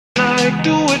nobody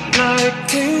do it like,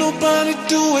 can't nobody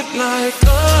do it like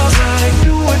us. Like,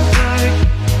 do it like.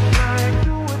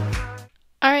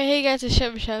 Alright, hey guys, it's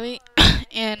Chevy,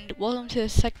 and welcome to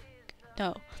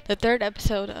the third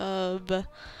episode of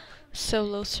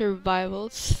Solo Survival.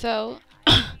 So,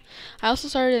 I also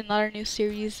started another new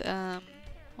series.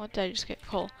 What did I just get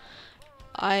called?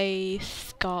 The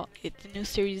new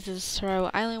series is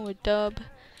Survival Island with Dub.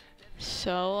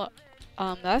 So,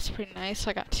 that's pretty nice.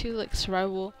 So I got two like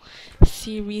survival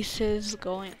series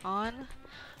going on.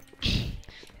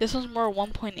 This one's more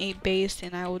 1.8 based,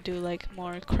 and I will do like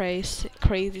more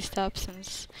crazy stuff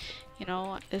since, you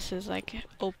know, this is like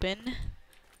open.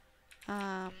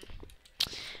 But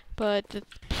the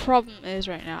problem is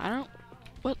right now,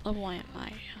 what level am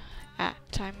I at?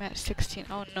 I'm at 16.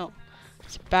 Oh no,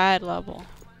 it's a bad level.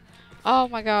 Oh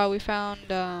my god, we found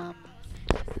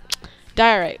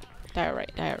diorite.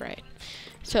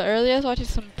 So earlier I was watching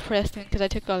some Preston because I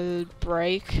took a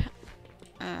break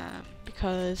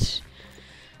because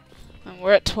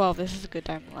we're at 12. This is a good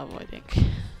diamond level, I think,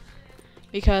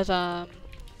 because I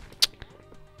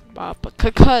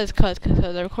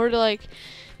recorded like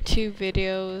 2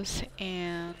 videos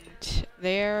and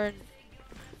they're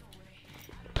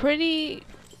pretty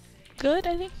good,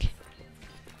 I think.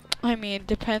 I mean, it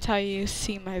depends how you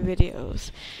see my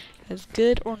videos, as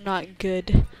good or not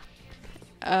good.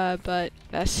 But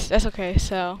that's okay.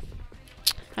 So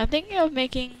I'm thinking of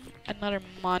making another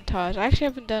montage. I actually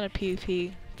haven't done a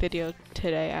PvP video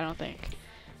today, I don't think.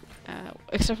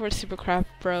 Except for the StimpyPvP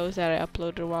bros that I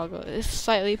uploaded a while ago. It's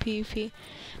slightly PvP,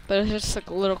 but it's just like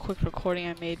a little quick recording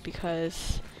I made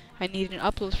because I needed an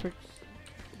upload for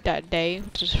that day,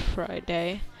 which is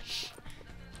Friday.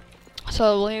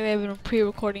 So lately I've been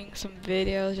pre-recording some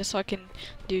videos just so I can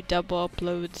do double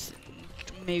uploads,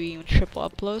 maybe even triple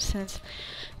uploads, since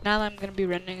now that I'm gonna be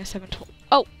rendering a 720.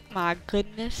 Oh my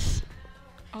goodness.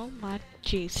 Oh my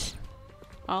jeez.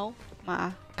 Oh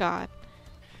my god.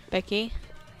 Becky,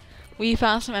 we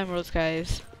found some emeralds,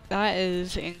 guys. That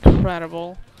is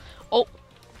incredible. Oh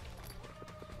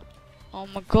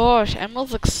my gosh,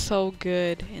 emeralds look so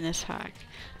good in this hack.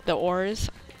 The ores.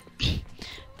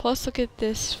 Plus, look at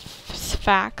this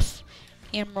Sphax.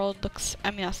 Emerald looks,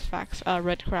 I mean not Sphax,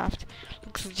 red craft.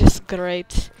 Looks just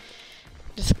great.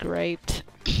 Just great.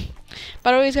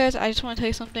 By the way, guys, I just want to tell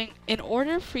you something. In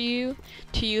order for you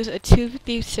to use a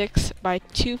 256 by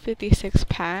 256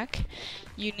 pack,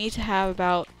 you need to have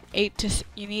about 8 to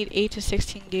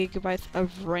 16 gigabytes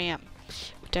of RAM,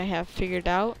 which I have figured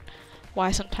out.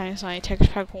 Why sometimes my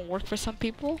texture pack won't work for some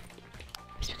people?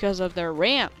 It's because of their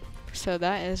RAM. So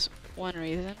that is one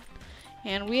reason.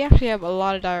 And we actually have a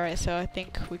lot of diorite, so I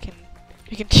think we can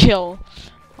chill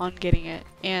on getting it.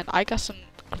 And I got some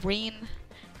green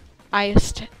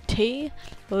iced tea.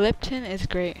 Lipton is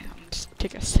great. I'm just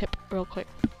take a sip real quick.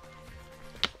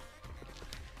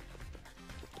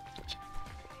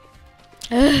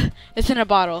 It's in a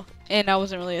bottle, and that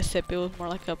wasn't really a sip. It was more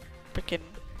like a freaking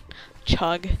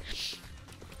chug.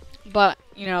 But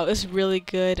you know, it's really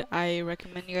good. I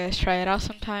recommend you guys try it out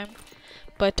sometime.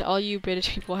 But all you British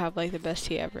people have like the best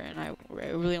tea ever, and I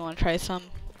really want to try some.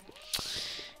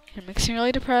 It makes me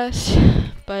really depressed,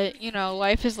 but you know,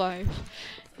 life is life,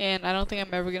 and I don't think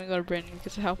I'm ever gonna go to Britain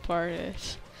because of how far it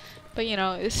is. But you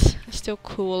know, it's still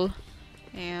cool,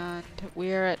 and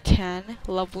we're at 10,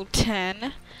 level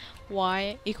 10.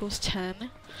 Y equals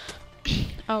 10.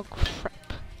 Oh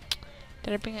crap!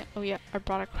 Did I bring it? Oh yeah, I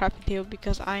brought a crappy table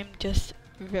because I'm just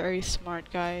very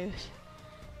smart, guys.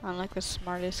 I'm like the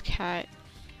smartest cat.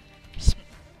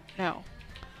 No,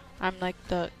 I'm like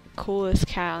the coolest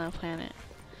cat on the planet,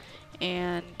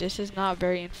 and this is not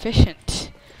very efficient.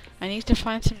 I need to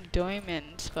find some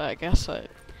diamonds, but guess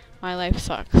what? My life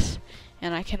sucks,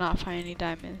 and I cannot find any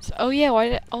diamonds. Oh yeah,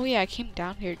 I came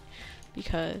down here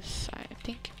because I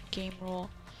think game rule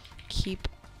keep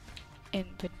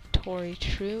inventory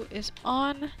true is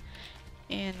on,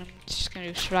 and I'm just gonna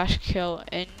do slash kill.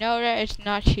 And no, that it's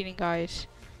not cheating, guys.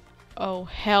 Oh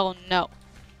hell no.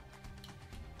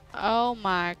 Oh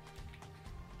my.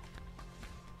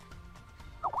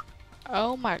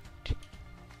 I'll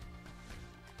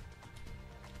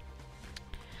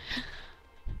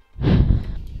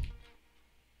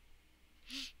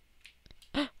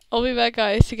be back,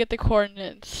 guys, to get the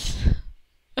coordinates.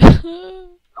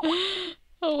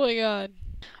 Oh my god.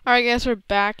 Alright guys, we're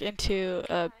back into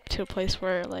to a place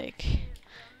where like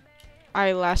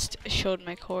I last showed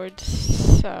my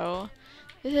chords. So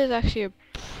this is actually a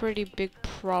pretty big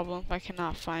problem if I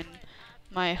cannot find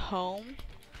my home.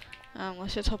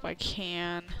 Let's just hope I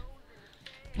can.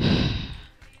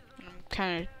 I'm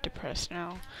kind of depressed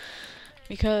now.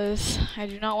 because I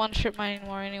do not want to strip mine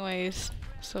anymore anyways.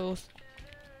 So,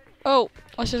 oh,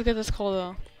 let's just get this coal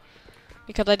though,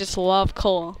 because I just love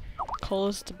coal. Coal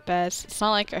is the best. It's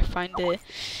not like I find it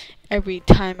every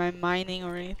time I'm mining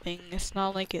or anything. It's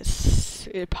not like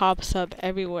it pops up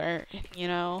everywhere, you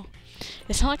know.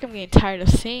 It's not like I'm getting tired of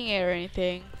seeing it or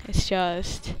anything. It's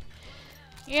just,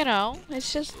 you know,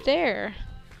 it's just there.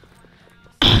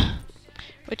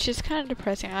 Which is kind of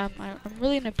depressing. I'm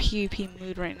really in a PvP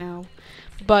mood right now.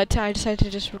 But I decided to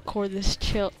just record this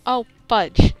chill. Oh,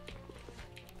 fudge.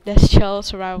 This chill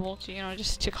survival, you know,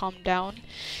 just to calm down.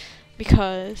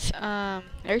 Because,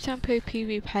 every time I play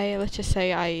PvP, let's just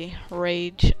say I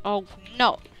rage. Oh,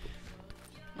 no.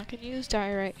 I can use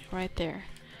die right there.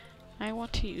 I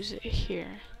want to use it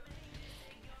here.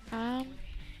 Can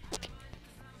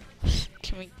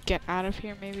we get out of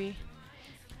here, maybe?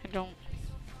 I don't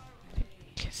think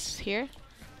it's here.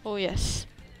 Oh, yes.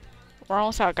 We're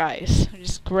almost out, guys, which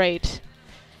is great.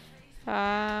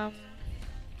 Was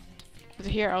it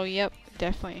here? Oh, yep,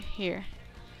 definitely here.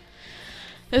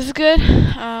 This is good.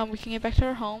 We can get back to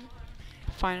our home,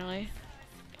 finally.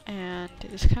 And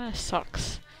this kind of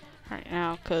sucks right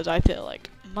now, because I feel like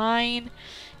mine,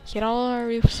 get all our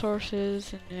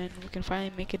resources, and then we can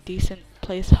finally make a decent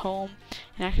place home,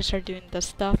 and actually start doing the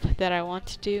stuff that I want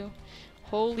to do.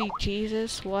 Holy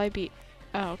Jesus, will I be...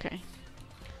 Oh, okay.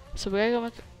 So we're gonna go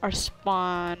with our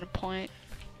spawn point.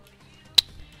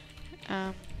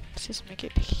 Let's just make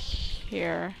it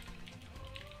here.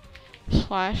 /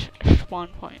 spawn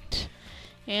point.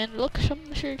 And look, some of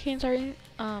the sugar canes are in,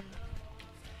 what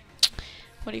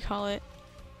do you call it?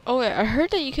 Oh wait, I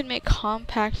heard that you can make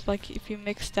compact, like if you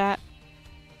mix that.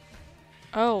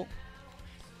 Oh.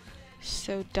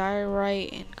 So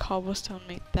diorite and cobblestone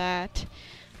make that.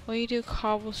 What do you do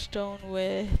cobblestone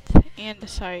with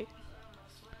andesite?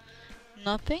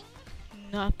 Nothing?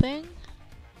 Nothing?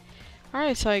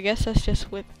 Alright, so I guess that's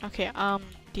just with, okay,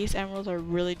 these emeralds are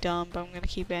really dumb, but I'm gonna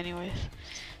keep it anyways.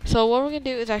 So what we're gonna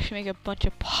do is actually make a bunch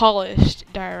of polished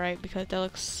diorite, because that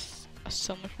looks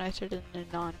so much nicer than the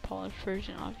non-polished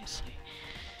version, obviously.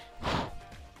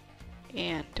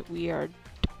 And we are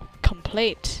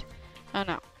complete. Oh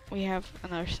no, we have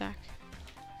another stack.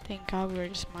 Thank God we were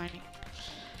just mining.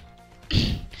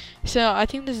 So I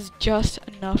think this is just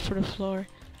enough for the floor.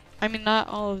 I mean, not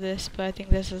all of this, but I think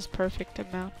this is perfect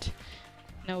amount.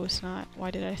 No, it's not. Why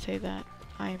did I say that?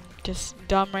 I'm just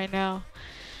dumb right now.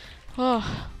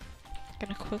 Oh,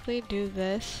 gonna quickly do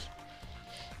this.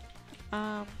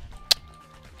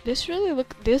 This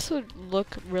would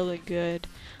look really good.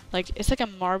 Like, it's like a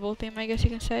marble theme, I guess you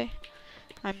can say.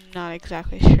 I'm not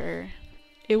exactly sure.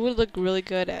 It would look really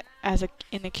good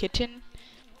in the kitchen,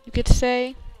 you could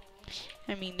say.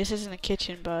 I mean, this isn't a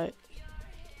kitchen, but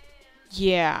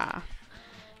yeah.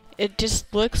 It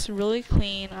just looks really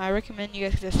clean. I recommend you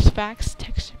guys get a Sphax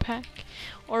texture pack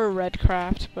or a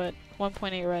RedCraft, but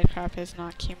 1.8 RedCraft has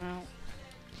not came out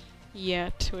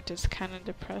yet, which is kind of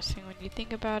depressing when you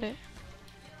think about it.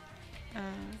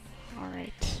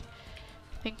 Alright.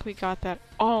 I think we got that.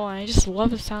 Oh, and I just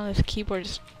love the sound of this keyboard.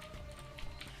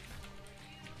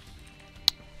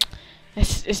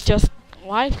 It's just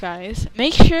live, guys.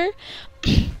 Make sure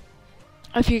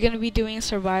if you're gonna be doing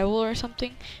survival or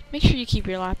something, make sure you keep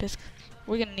your lapis.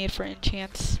 We're gonna need it for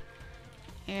enchants.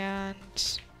 And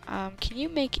can you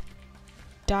make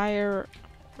I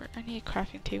need a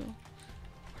crafting table.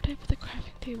 Where did I put the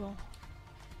crafting table?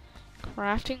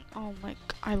 Crafting? Oh my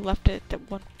god, I left it at that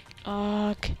one.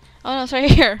 Okay. Oh no, it's right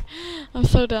here. I'm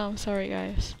so dumb. Sorry,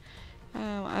 guys.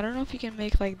 I don't know if you can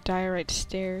make like diorite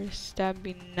stairs. That'd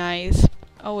be nice.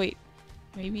 Oh wait,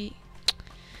 maybe.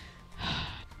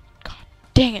 God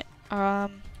dang it. I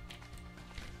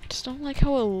just don't like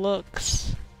how it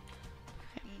looks.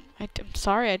 I'm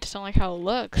sorry, I just don't like how it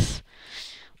looks.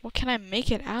 What can I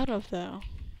make it out of though?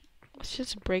 Let's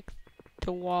just break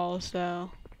the walls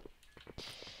though,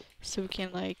 so we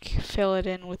can like fill it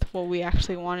in with what we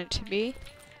actually want it to be.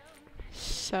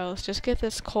 So let's just get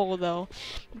this coal though,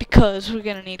 because we're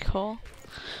gonna need coal.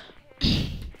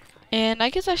 And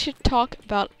I guess I should talk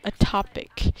about a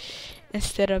topic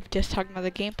instead of just talking about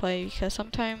the gameplay, because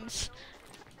sometimes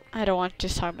I don't want to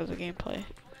just talk about the gameplay.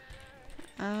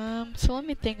 So let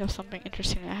me think of something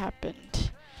interesting that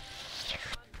happened.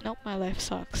 Nope, my life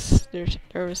sucks. There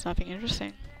was nothing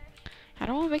interesting. I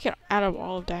don't want to make it out of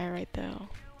all of diorite though.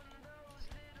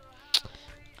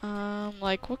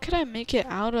 Like what could I make it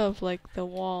out of, like the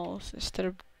walls instead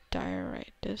of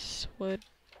diorite? This wood,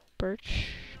 birch,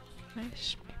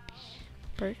 nice.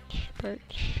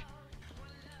 Birch,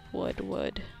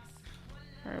 wood,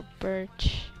 or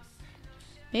birch.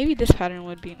 Maybe this pattern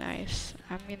would be nice.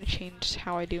 I'm gonna change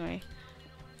how I do my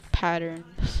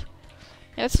patterns.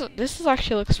 Yeah, this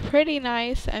actually looks pretty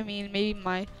nice. I mean, maybe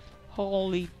my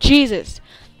holy Jesus,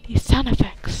 these sound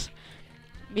effects.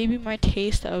 Maybe my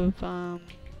taste of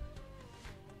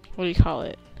what do you call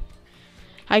it?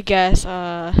 I guess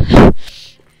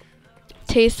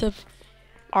taste of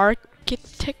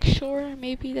architecture,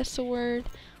 maybe that's the word,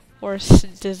 or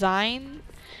design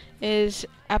is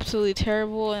absolutely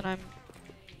terrible, and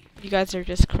you guys are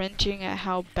just cringing at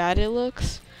how bad it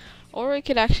looks. Or it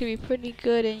could actually be pretty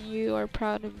good and you are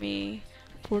proud of me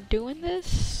for doing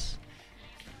this.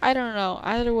 I don't know.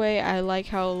 Either way, I like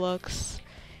how it looks.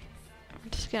 I'm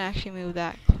just gonna actually move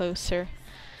that closer.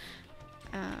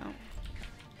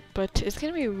 But it's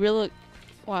gonna be really...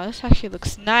 Wow, this actually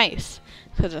looks nice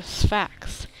because of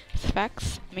Sphax.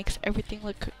 Sphax makes everything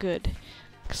look good.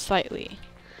 Slightly.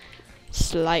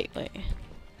 So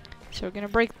we're gonna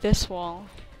break this wall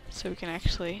so we can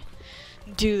actually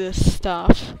do this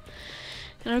stuff.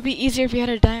 And it would be easier if you had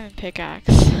a diamond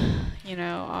pickaxe, you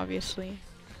know, obviously,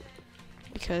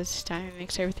 because diamond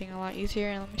makes everything a lot easier.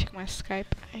 And let me check my Skype.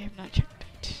 I have not checked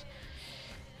it.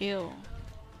 Ew.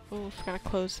 Oh, forgot to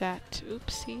close that.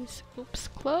 Oopsies. Oops.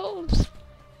 Close.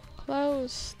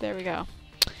 There we go.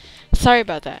 Sorry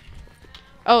about that.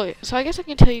 Oh, so I guess I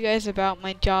can tell you guys about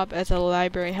my job as a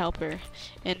library helper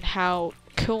and how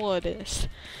cool it is.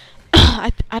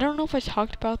 I don't know if I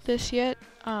talked about this yet.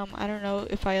 I don't know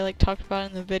if I like talked about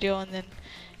it in the video, and then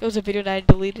it was a video that I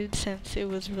deleted since it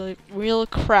was really real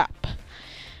crap.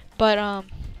 But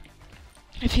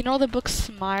if you know the book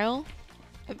Smile,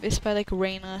 it's by like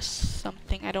Raina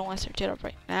something. I don't want to search it up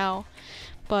right now,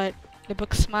 but the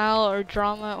book Smile or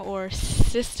Drama or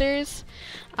Sisters,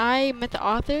 I met the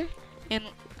author, and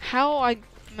how I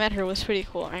met her was pretty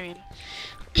cool. I mean,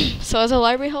 so as a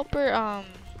library helper,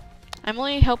 I'm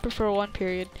only a helper for one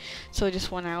period, so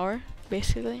just 1 hour,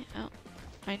 basically. Oh,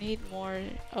 I need more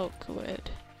oak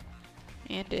wood,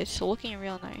 and it's looking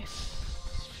real nice.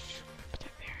 Put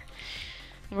that there.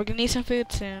 And we're gonna need some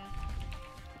food soon.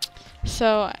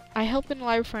 So I help in the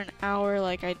library for an hour.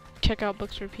 Like, I check out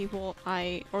books for people,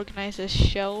 I organize the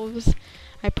shelves,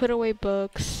 I put away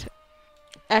books,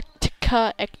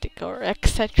 ectica, or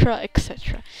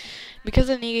etc. Because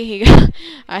of Niga, he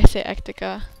I say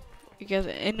ectica. Because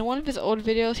in one of his old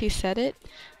videos he said it,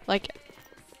 like,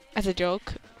 as a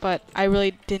joke, but I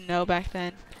really didn't know back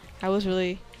then. I was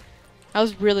really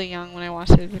young when I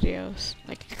watched his videos,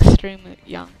 like extremely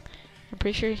young. I'm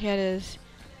pretty sure he had his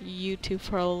YouTube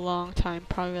for a long time,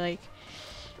 probably like,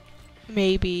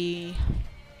 maybe,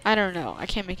 I don't know, I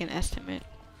can't make an estimate.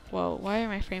 Whoa, why are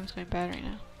my frames going bad right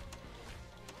now?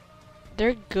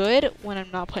 They're good when I'm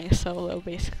not playing solo,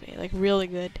 basically, like really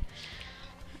good.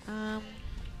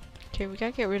 Okay, we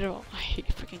gotta get rid of... I hate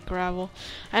freaking gravel.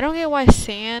 I don't get why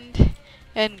sand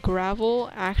and gravel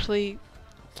actually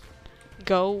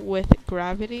go with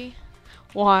gravity,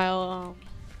 while,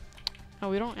 oh,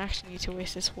 we don't actually need to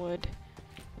waste this wood,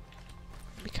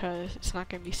 because it's not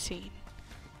gonna be seen.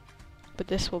 But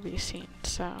this will be seen,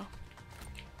 so...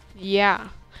 Yeah.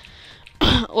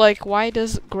 Like, why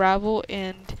does gravel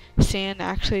and sand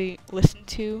actually listen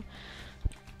to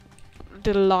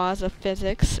the laws of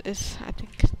physics is, I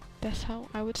think that's how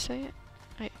I would say it.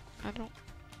 I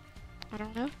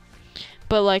don't know.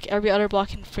 But like every other block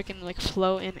can freaking like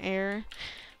float in air,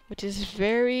 which is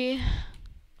very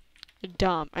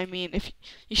dumb. I mean, if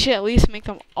you should at least make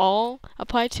them all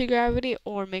apply to gravity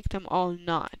or make them all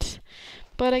not.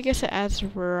 But I guess it adds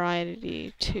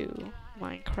variety to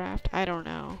Minecraft. I don't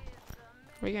know.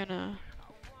 We're gonna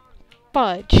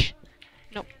fudge.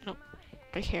 Nope,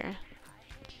 right here.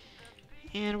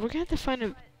 And we're gonna have to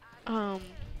find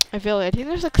a village. I think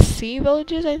there's like sea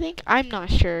villages, I think. I'm not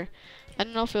sure. I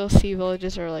don't know if it was sea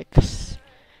villages or like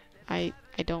I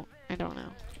don't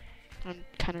know. I'm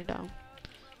kinda dumb.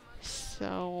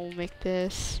 So we'll make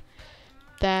this,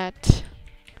 that,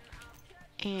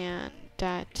 and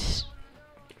that,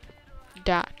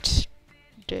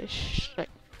 dish, like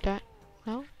that.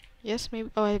 No? Yes, maybe.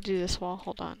 Oh, I have to do this wall.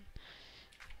 Hold on.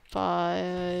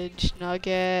 Fudge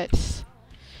nuggets.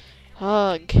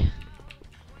 Hug.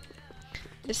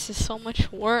 This is so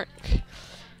much work.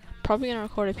 Probably gonna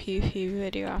record a PvP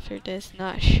video after this.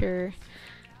 Not sure.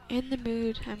 In the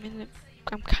mood.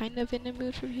 I'm kind of in the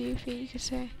mood for PvP, you could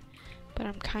say, but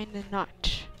I'm kind of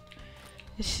not.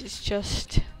 This is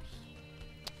just,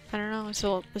 I don't know.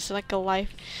 So this is like a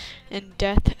life and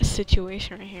death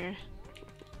situation right here.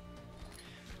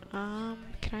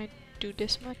 Can I do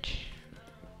this much?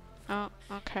 Oh,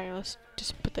 okay. Let's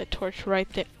just put the torch right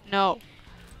there. No,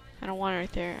 I don't want it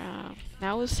right there.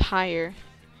 Now it's higher.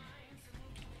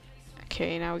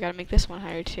 Okay, now we gotta make this one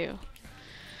higher too.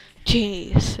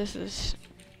 Jeez, this is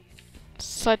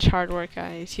Such hard work,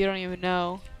 guys. You don't even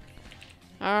know.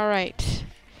 Alright.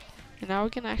 And now we're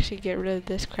gonna actually get rid of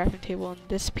this crafting table and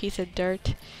this piece of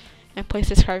dirt and place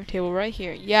this crafting table right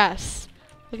here. Yes!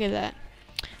 Look at that.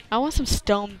 I want some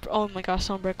stone. Oh my gosh,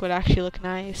 stone brick would actually look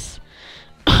nice.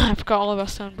 I forgot all about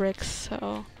stone bricks,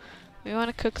 so we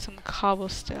want to cook some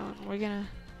cobblestone. We're gonna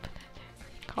put that there.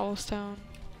 Cobblestone.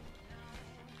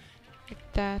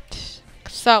 Like that.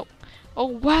 So, oh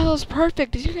wow, that was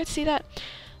perfect. Did you guys see that?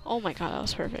 Oh my god, that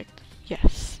was perfect.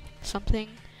 Yes. Something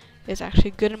is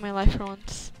actually good in my life for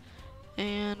once.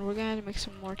 And we're gonna have to make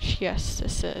some more chests,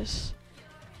 this is.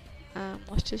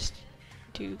 Let's just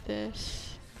do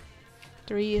this.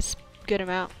 3 is good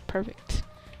amount. Perfect.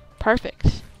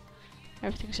 Perfect.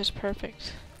 Everything's just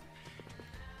perfect.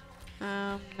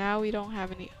 Now we don't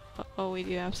have any. Oh, we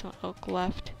do have some oak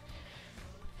left.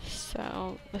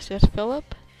 So let's just fill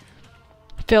up.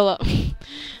 Fill up.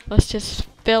 Let's just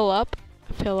fill up.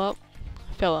 Fill up.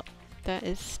 Fill up. That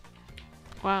is.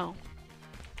 Wow.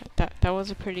 That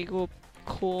was a pretty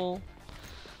cool.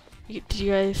 Did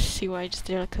you guys see what I just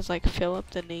did? Cause like fill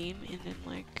up the name and then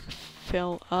like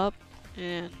fill up,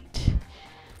 and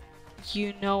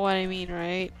you know what I mean,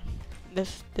 right?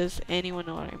 Does anyone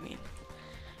know what I mean?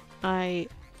 I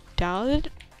doubt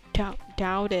it.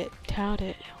 Doubt it. Oh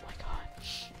my god.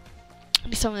 Let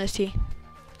me some of this tea.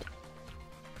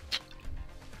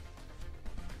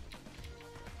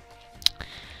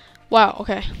 Wow.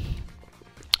 Okay.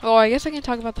 Oh, I guess I can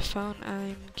talk about the phone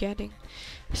I'm getting.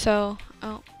 So,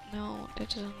 oh no, that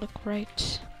doesn't look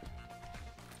right.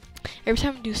 Every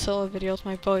time I do solo videos,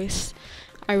 my voice,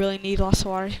 I really need lots of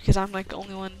water because I'm like the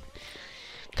only one.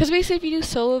 Because basically, if you do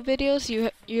solo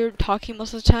videos, you're talking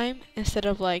most of the time instead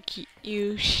of like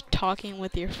you talking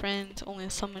with your friends only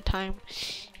some of the time.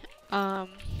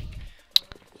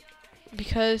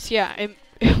 Because yeah,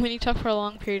 when you talk for a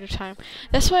long period of time,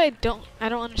 that's why I don't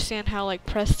understand how like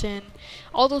Preston,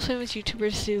 all those famous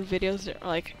YouTubers do videos that are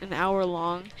like an hour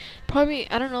long. Probably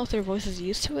I don't know if their voice is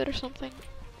used to it or something,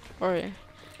 or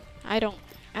I don't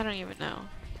even know.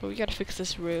 But we gotta fix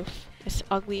this roof. It's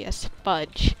ugly as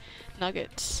fudge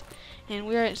nuggets. And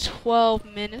we're at 12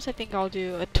 minutes. I think I'll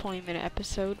do a 20-minute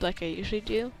episode like I usually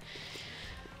do.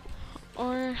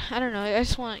 Or, I don't know. I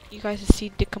just want you guys to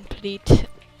see the complete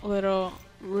little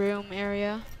room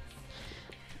area.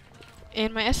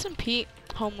 And my SMP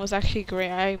home was actually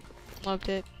great. I loved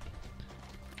it.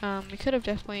 We could have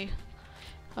definitely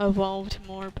evolved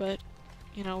more, but,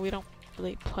 you know, we don't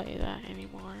really play that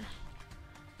anymore.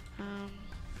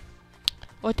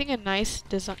 Well, I think a nice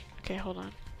design. Okay, hold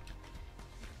on.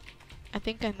 I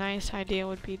think a nice idea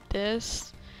would be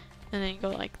this, and then go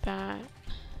like that.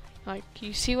 Like,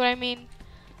 you see what I mean?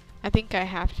 I think I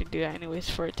have to do that anyways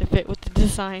for it to fit with the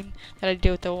design that I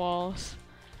do with the walls.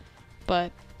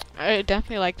 But I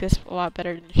definitely like this a lot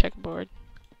better than the checkerboard.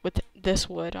 With this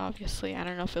wood, obviously. I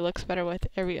don't know if it looks better with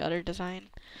every other design.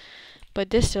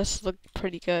 But this just looked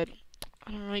pretty good.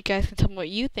 I don't know, you guys can tell me what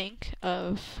you think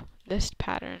of this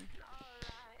pattern.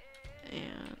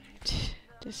 And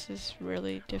this is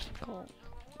really difficult.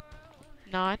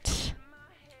 Not.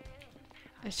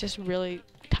 It's just really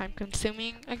time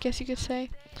consuming, I guess you could say.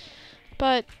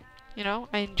 But, you know,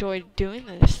 I enjoyed doing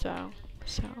this though.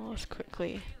 So let's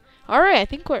quickly. Alright, I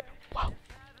think we're. Wow.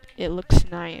 It looks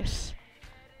nice.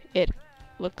 It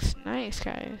looks nice,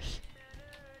 guys.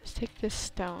 Let's take this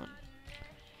stone.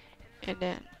 And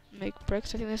then make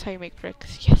bricks. I think that's how you make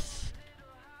bricks. Yes.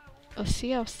 Let's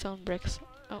see how stone bricks.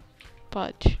 Oh,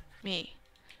 fudge. Me.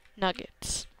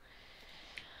 Nuggets.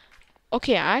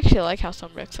 Okay, I actually like how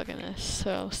stone bricks look in this.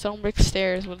 So, stone brick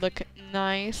stairs would look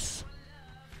nice.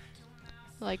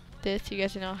 Like this. You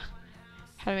guys know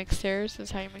how to make stairs? This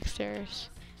is how you make stairs.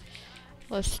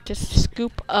 Let's just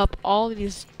scoop up all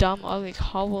these dumb, ugly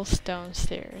cobblestone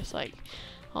stairs. Like,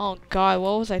 oh god,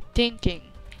 what was I thinking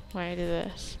when I did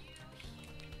this?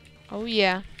 Oh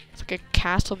yeah, it's like a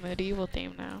castle medieval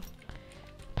theme now.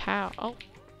 Pow. Oh,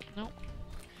 no.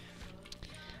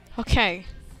 Okay.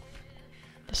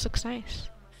 This looks nice.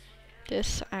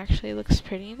 This actually looks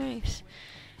pretty nice.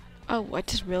 Oh, I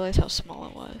just realized how small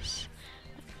it was.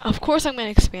 Of course I'm going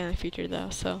to expand in the future though,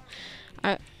 so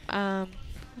I want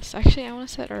to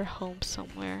set our home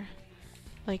somewhere.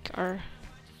 Like I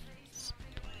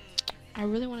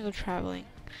really want to go traveling.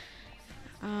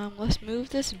 Let's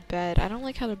move this bed. I don't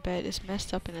like how the bed is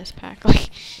messed up in this pack. Like,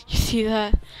 you see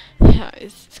that? Yeah,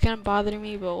 it's kind of bothering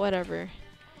me, but whatever.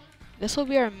 This will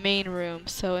be our main room.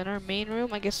 So in our main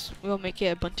room, I guess we'll make it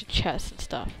a bunch of chests and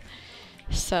stuff.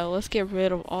 So let's get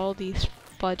rid of all these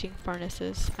fudging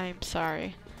furnaces. I'm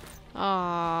sorry.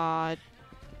 Ah,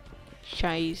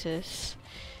 Jesus.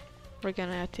 We're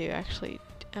gonna have to actually.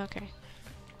 Okay.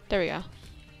 There we go.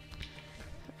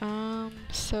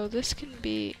 So this can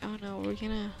be, oh no, we're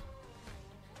gonna,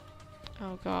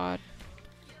 oh god.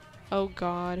 Oh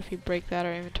god, if we break that,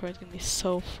 our inventory is gonna be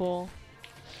so full.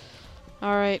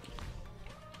 Alright.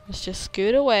 Let's just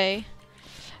scoot away.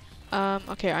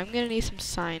 Okay, I'm gonna need some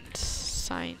signs.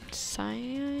 Let's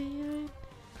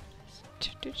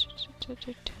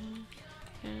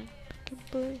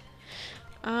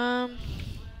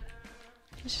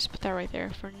just put that right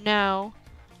there for now.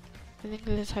 I think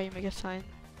this is how you make a sign.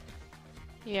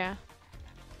 Yeah.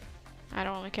 I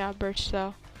don't want to make it out of birch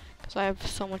though, because I have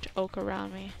so much oak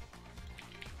around me.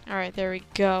 Alright, there we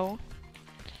go.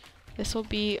 This will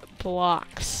be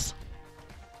blocks.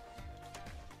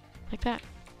 Like that.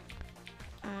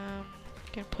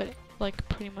 Gonna put like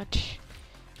pretty much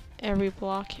every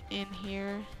block in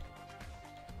here.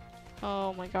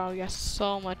 Oh my god, we got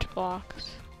so much blocks.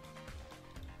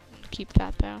 Keep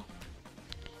that though.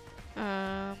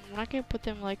 I'm not gonna put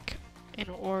them like in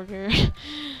order.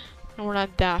 And we're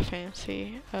not that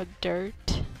fancy.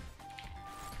 Dirt.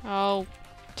 Oh,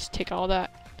 just take all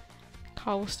that.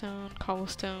 Cobblestone,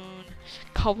 cobblestone,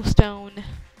 cobblestone.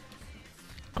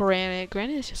 Granite.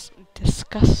 Granite is just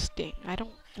disgusting. I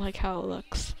don't like how it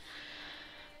looks.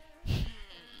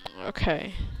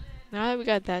 Okay. Now that we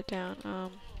got that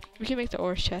down, we can make the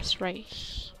ore chest right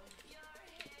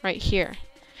here.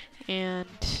 And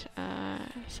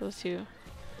so let's do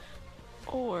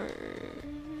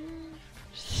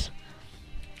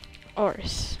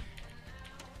ores.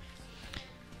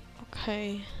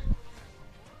 Okay.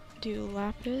 Do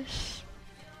lapis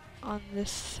on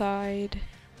this side.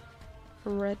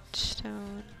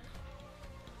 Redstone.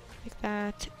 Like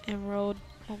that. Emerald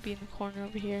will be in the corner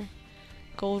over here.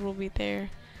 Gold will be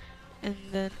there. And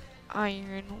then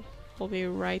iron will be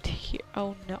right here.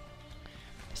 Oh no.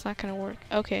 It's not gonna work.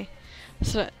 Okay.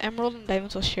 So emerald and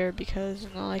diamonds will share because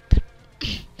not like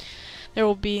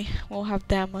we'll have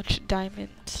that much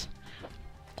diamonds.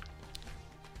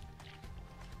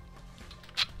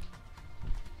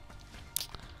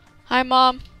 Hi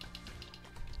Mom.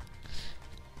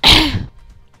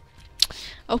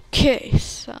 Okay,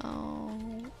 so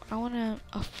I want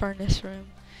a furnace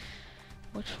room,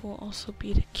 which will also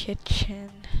be the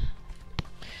kitchen.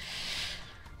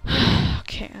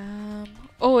 Okay,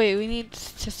 oh wait, we need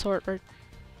to sort our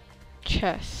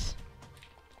chests.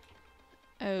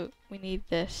 Oh, we need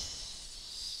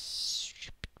this.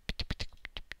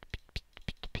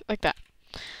 Like that.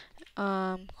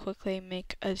 Quickly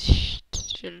make a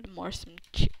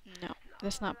no,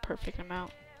 that's not perfect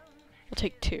amount. We'll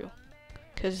take 2.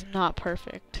 Cause it's not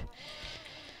perfect.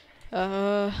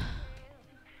 I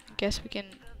guess we can.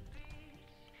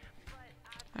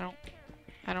 I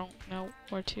don't know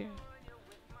where to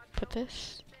put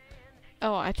this.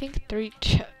 Oh, I think 3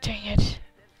 dang it.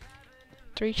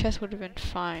 3 chests would have been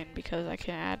fine because I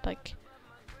can add like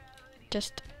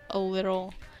just a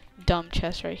little dumb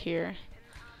chest right here.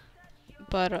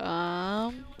 But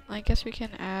I guess we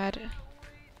can add.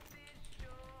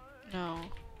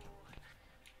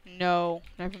 No,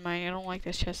 never mind. I don't like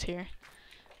this chest here.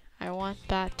 I want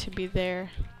that to be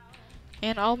there.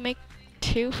 And I'll make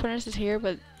 2 furnaces here,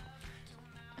 but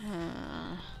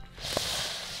I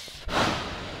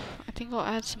think I'll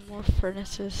add some more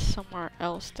furnaces somewhere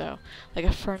else though, like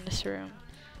a furnace room.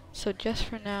 So just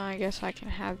for now, I guess I can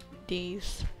have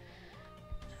these.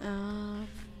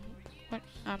 What?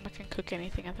 I'm not gonna cook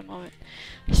anything at the moment.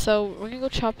 So we're gonna go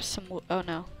chop some. Oh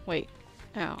no, wait.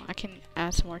 No, I can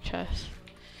add some more chests.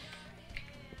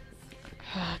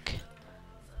 Fuck.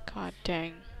 God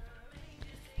dang.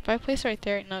 If I place it right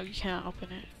there, no, you cannot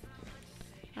open it.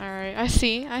 Alright, I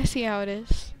see how it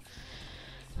is.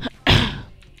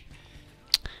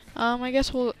 I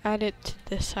guess we'll add it to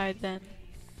this side then.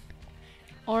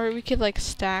 Or we could like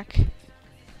stack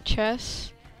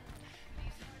chests.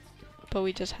 But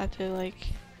we just have to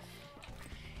like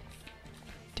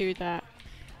do that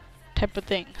type of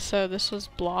thing. So this was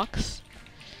blocks.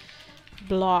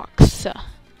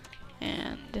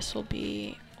 And this will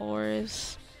be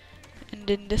ores. And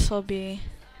then this will be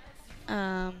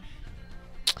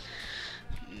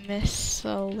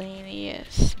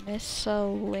miscellaneous.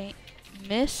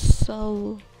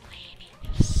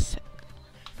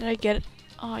 Did I get it?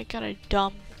 Oh, I got a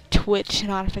dumb Twitch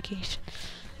notification.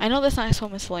 I know that's not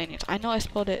spelled miscellaneous. I know I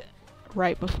spelled it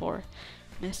right before.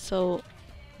 Miscellaneous.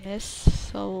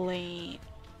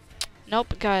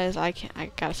 Nope, guys, I can't.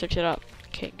 I gotta search it up.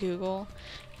 Okay, Google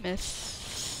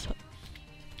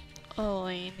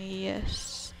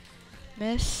miscellaneous.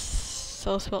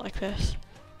 So spelled like this.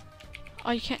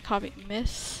 Oh, you can't copy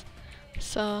miscellaneous.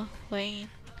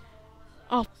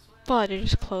 Oh, but I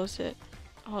just closed it.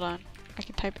 Hold on. I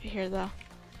can type it here though.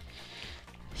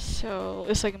 So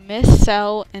it's like Miss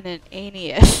Cell and then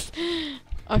Aeneas.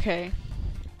 Okay.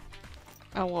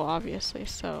 Oh well, obviously.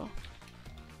 So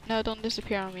no, don't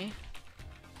disappear on me.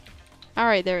 All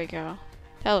right, there we go.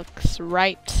 That looks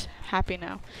right. Happy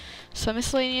now. So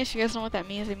miscellaneous, you guys know what that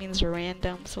means? It means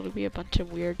random. So it'll be a bunch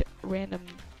of weird random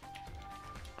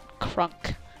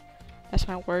crunk. That's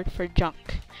my word for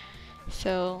junk.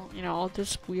 So, you know, all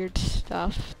this weird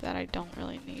stuff that I don't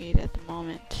really need at the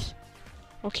moment.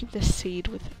 We'll keep the seed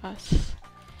with us.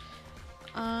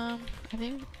 I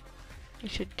think we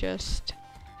should just...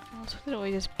 let's put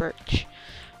away this birch.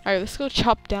 Alright, let's go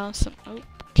chop down some...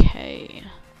 okay.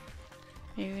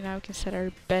 Maybe now we can set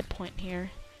our bed point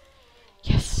here.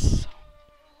 Yes!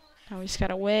 Now we just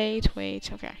gotta wait.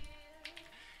 Okay.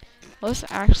 Let's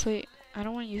actually... I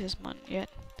don't want to use this money yet.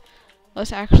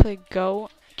 Let's actually go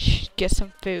get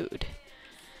some food.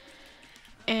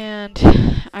 And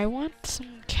I want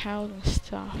some cows and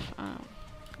stuff.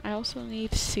 I also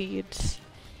need seeds.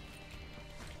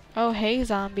 Oh, hey,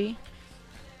 zombie.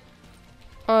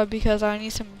 Oh, because I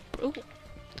need some... ooh.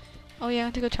 Oh, yeah, I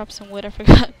have to go chop some wood. I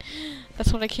forgot.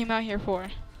 That's what I came out here for.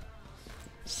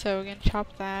 So we're gonna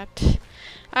chop that.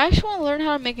 I actually want to learn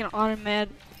how to make an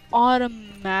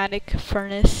automatic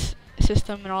furnace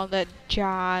system and all that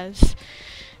jazz.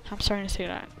 I'm starting to say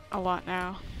that a lot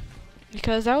now.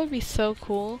 Because that would be so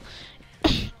cool.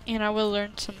 And I will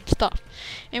learn some stuff.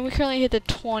 And we currently hit the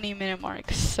 20-minute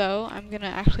mark. So I'm gonna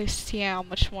actually see how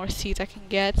much more seeds I can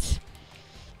get.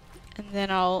 And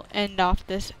then I'll end off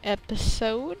this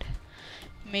episode.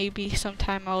 Maybe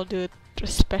sometime I'll do a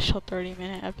special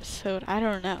 30-minute episode. I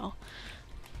don't know.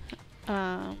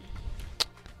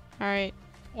 Alright.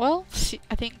 Well,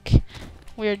 I think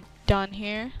we're done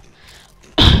here.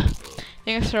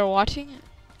 Thanks for watching,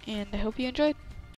 and I hope you enjoyed.